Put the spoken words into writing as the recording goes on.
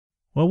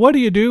Well, what do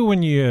you do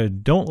when you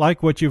don't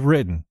like what you've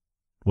written?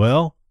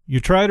 Well,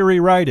 you try to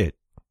rewrite it.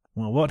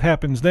 Well, what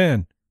happens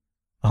then?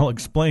 I'll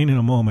explain in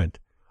a moment.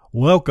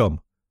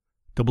 Welcome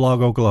to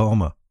Blog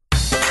Oklahoma.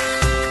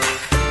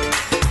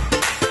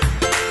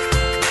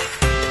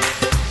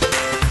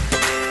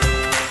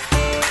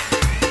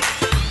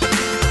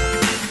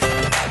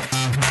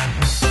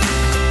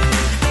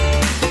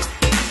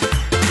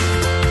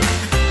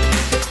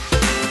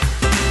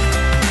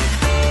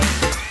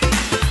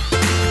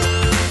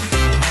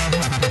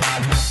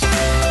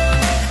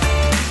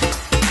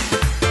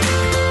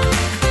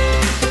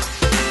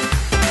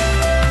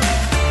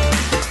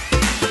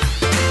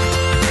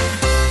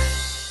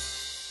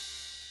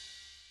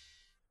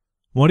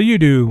 What do you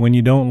do when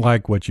you don't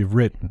like what you've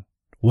written?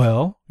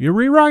 Well, you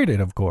rewrite it,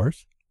 of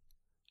course.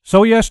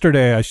 So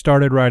yesterday I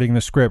started writing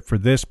the script for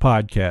this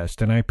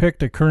podcast, and I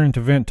picked a current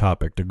event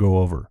topic to go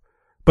over.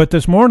 But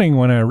this morning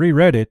when I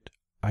reread it,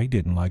 I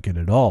didn't like it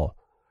at all.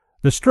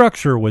 The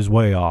structure was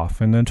way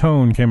off, and the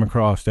tone came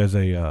across as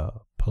a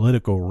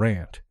political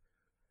rant.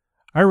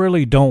 I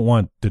really don't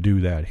want to do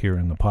that here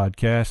in the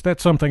podcast.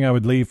 That's something I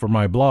would leave for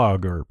my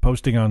blog or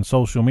posting on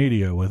social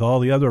media with all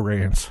the other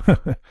rants.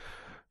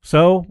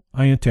 So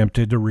I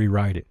attempted to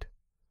rewrite it.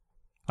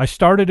 I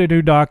started a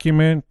new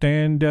document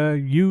and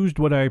used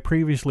what I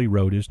previously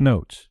wrote as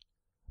notes.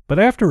 But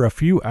after a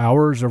few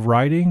hours of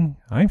writing,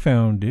 I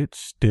found it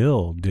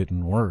still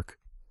didn't work.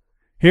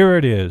 Here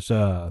it is,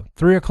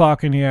 3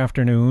 o'clock in the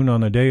afternoon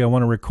on the day I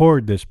want to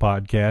record this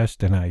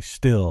podcast, and I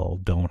still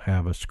don't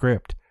have a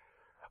script.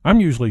 I'm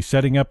usually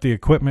setting up the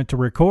equipment to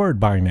record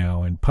by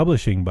now and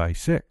publishing by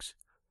 6.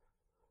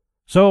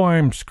 So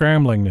I'm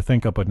scrambling to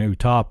think up a new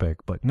topic,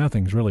 but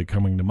nothing's really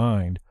coming to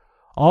mind.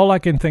 All I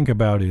can think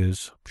about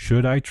is,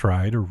 should I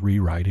try to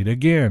rewrite it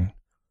again?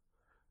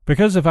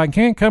 Because if I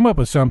can't come up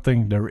with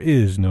something, there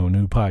is no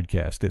new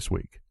podcast this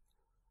week.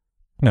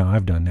 Now,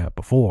 I've done that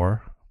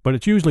before, but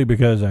it's usually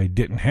because I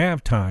didn't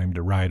have time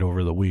to write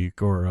over the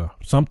week or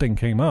something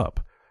came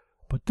up.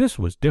 But this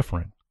was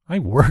different. I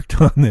worked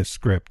on this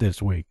script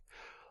this week.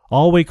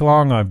 All week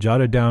long, I've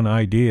jotted down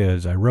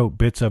ideas. I wrote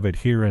bits of it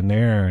here and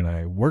there, and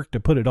I worked to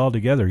put it all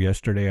together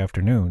yesterday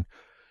afternoon.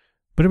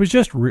 But it was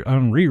just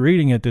on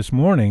rereading it this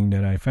morning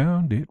that I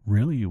found it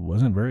really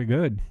wasn't very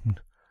good.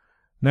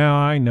 Now,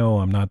 I know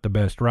I'm not the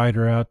best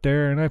writer out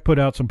there, and I put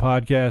out some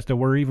podcasts that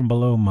were even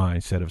below my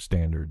set of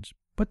standards.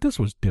 But this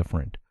was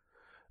different.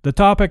 The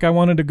topic I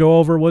wanted to go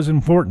over was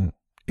important,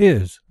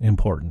 is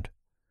important.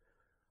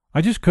 I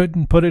just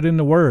couldn't put it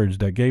into words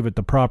that gave it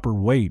the proper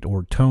weight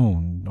or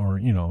tone or,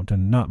 to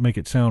not make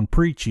it sound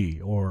preachy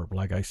or,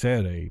 like I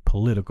said, a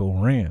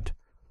political rant.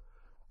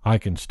 I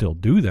can still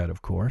do that,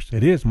 of course.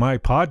 It is my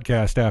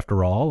podcast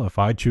after all. If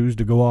I choose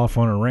to go off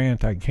on a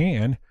rant, I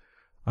can.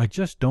 I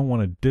just don't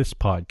want this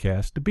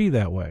podcast to be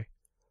that way.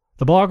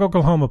 The Blog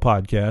Oklahoma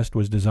podcast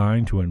was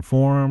designed to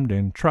inform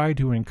and try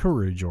to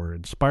encourage or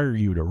inspire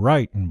you to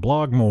write and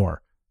blog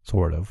more,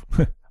 sort of.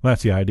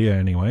 That's the idea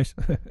anyways.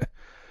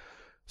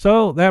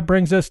 So that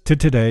brings us to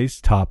today's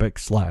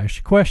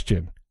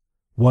topic/question.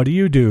 What do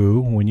you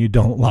do when you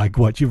don't like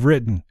what you've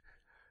written?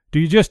 Do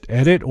you just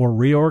edit or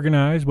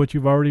reorganize what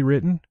you've already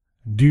written?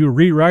 Do you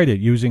rewrite it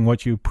using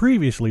what you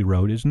previously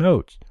wrote as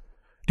notes?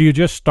 Do you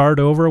just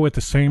start over with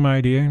the same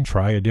idea and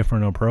try a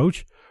different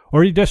approach?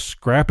 Or you just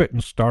scrap it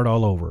and start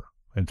all over?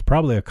 It's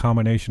probably a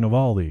combination of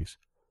all these.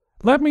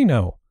 Let me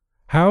know.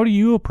 How do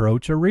you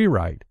approach a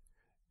rewrite?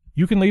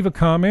 You can leave a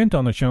comment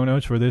on the show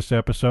notes for this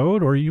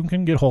episode, or you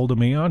can get hold of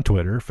me on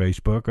Twitter,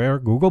 Facebook, or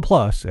Google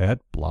Plus at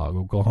Blog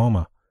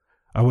Oklahoma.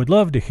 I would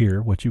love to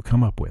hear what you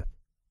come up with.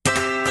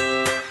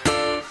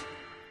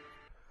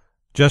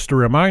 Just a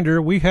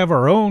reminder, we have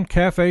our own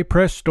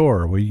CafePress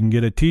Store where you can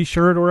get a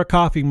t-shirt or a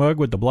coffee mug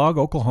with the Blog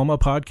Oklahoma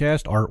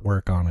podcast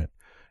artwork on it.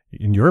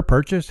 And your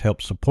purchase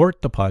helps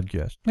support the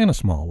podcast in a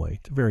small way.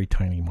 It's a very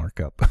tiny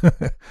markup.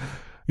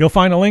 You'll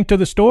find a link to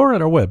the store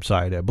at our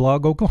website at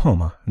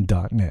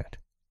blogoklahoma.net.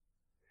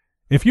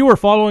 If you were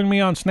following me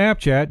on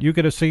Snapchat, you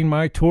could have seen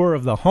my tour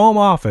of the home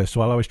office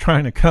while I was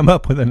trying to come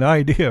up with an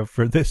idea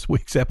for this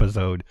week's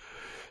episode.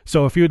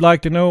 So if you'd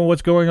like to know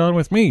what's going on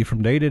with me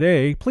from day to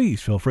day,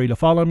 please feel free to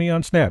follow me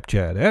on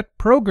Snapchat at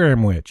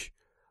ProgramWitch.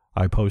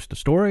 I post a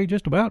story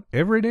just about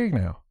every day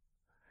now.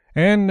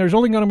 And there's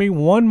only going to be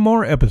one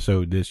more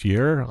episode this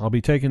year. I'll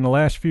be taking the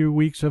last few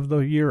weeks of the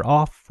year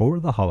off for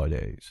the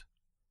holidays.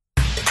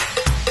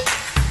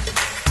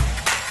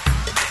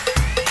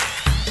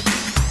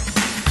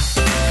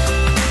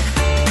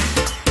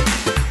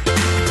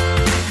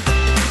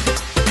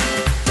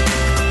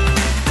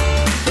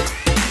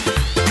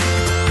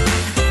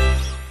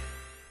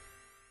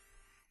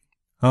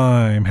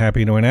 I'm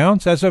happy to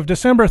announce, as of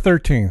December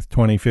 13th,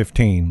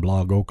 2015,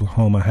 Blog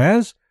Oklahoma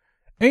has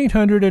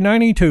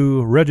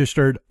 892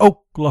 registered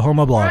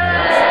Oklahoma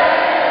bloggers.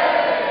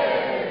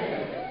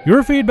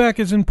 Your feedback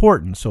is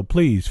important, so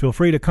please feel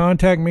free to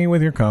contact me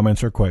with your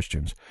comments or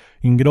questions.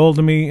 You can get hold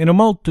of me in a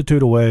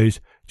multitude of ways.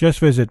 Just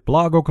visit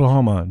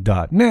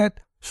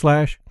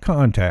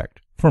blogoklahoma.net/contact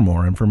for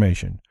more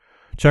information.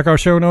 Check our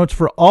show notes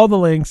for all the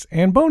links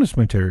and bonus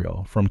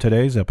material from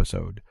today's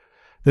episode.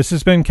 This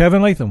has been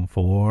Kevin Latham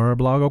for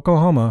Blog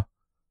Oklahoma.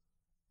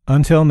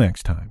 Until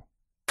next time.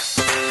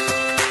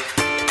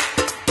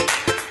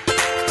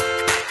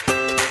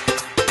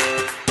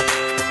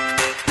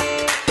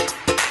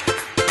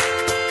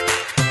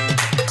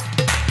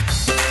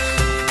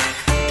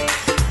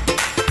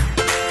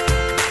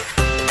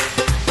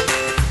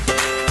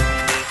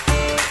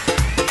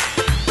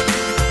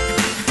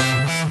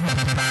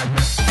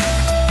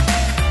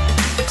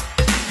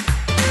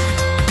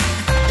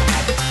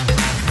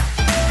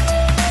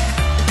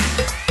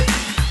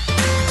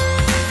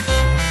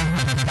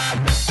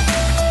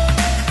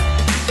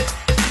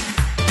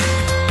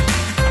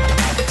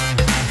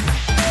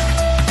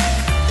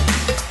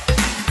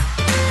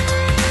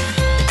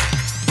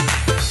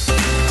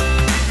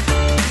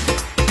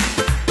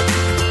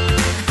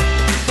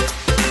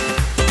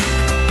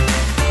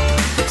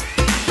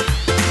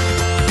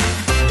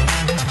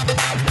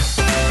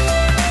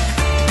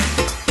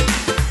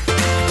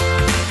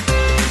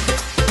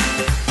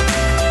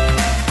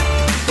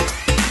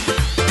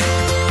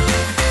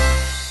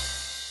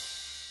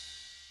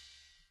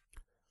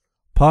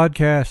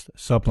 Podcast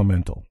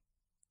Supplemental.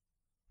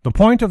 The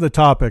point of the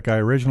topic I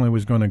originally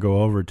was going to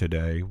go over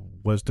today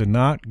was to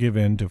not give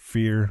in to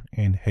fear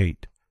and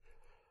hate.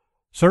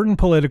 Certain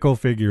political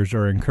figures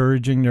are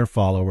encouraging their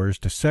followers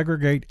to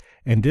segregate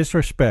and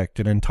disrespect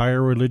an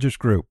entire religious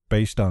group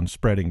based on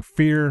spreading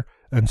fear,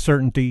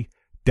 uncertainty,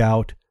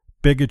 doubt,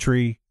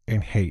 bigotry,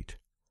 and hate.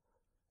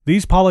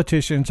 These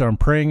politicians are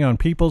preying on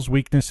people's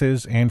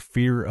weaknesses and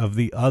fear of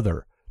the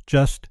other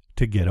just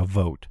to get a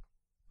vote.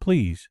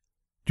 Please,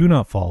 do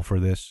not fall for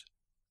this.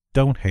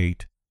 Don't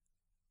hate.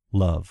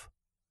 Love.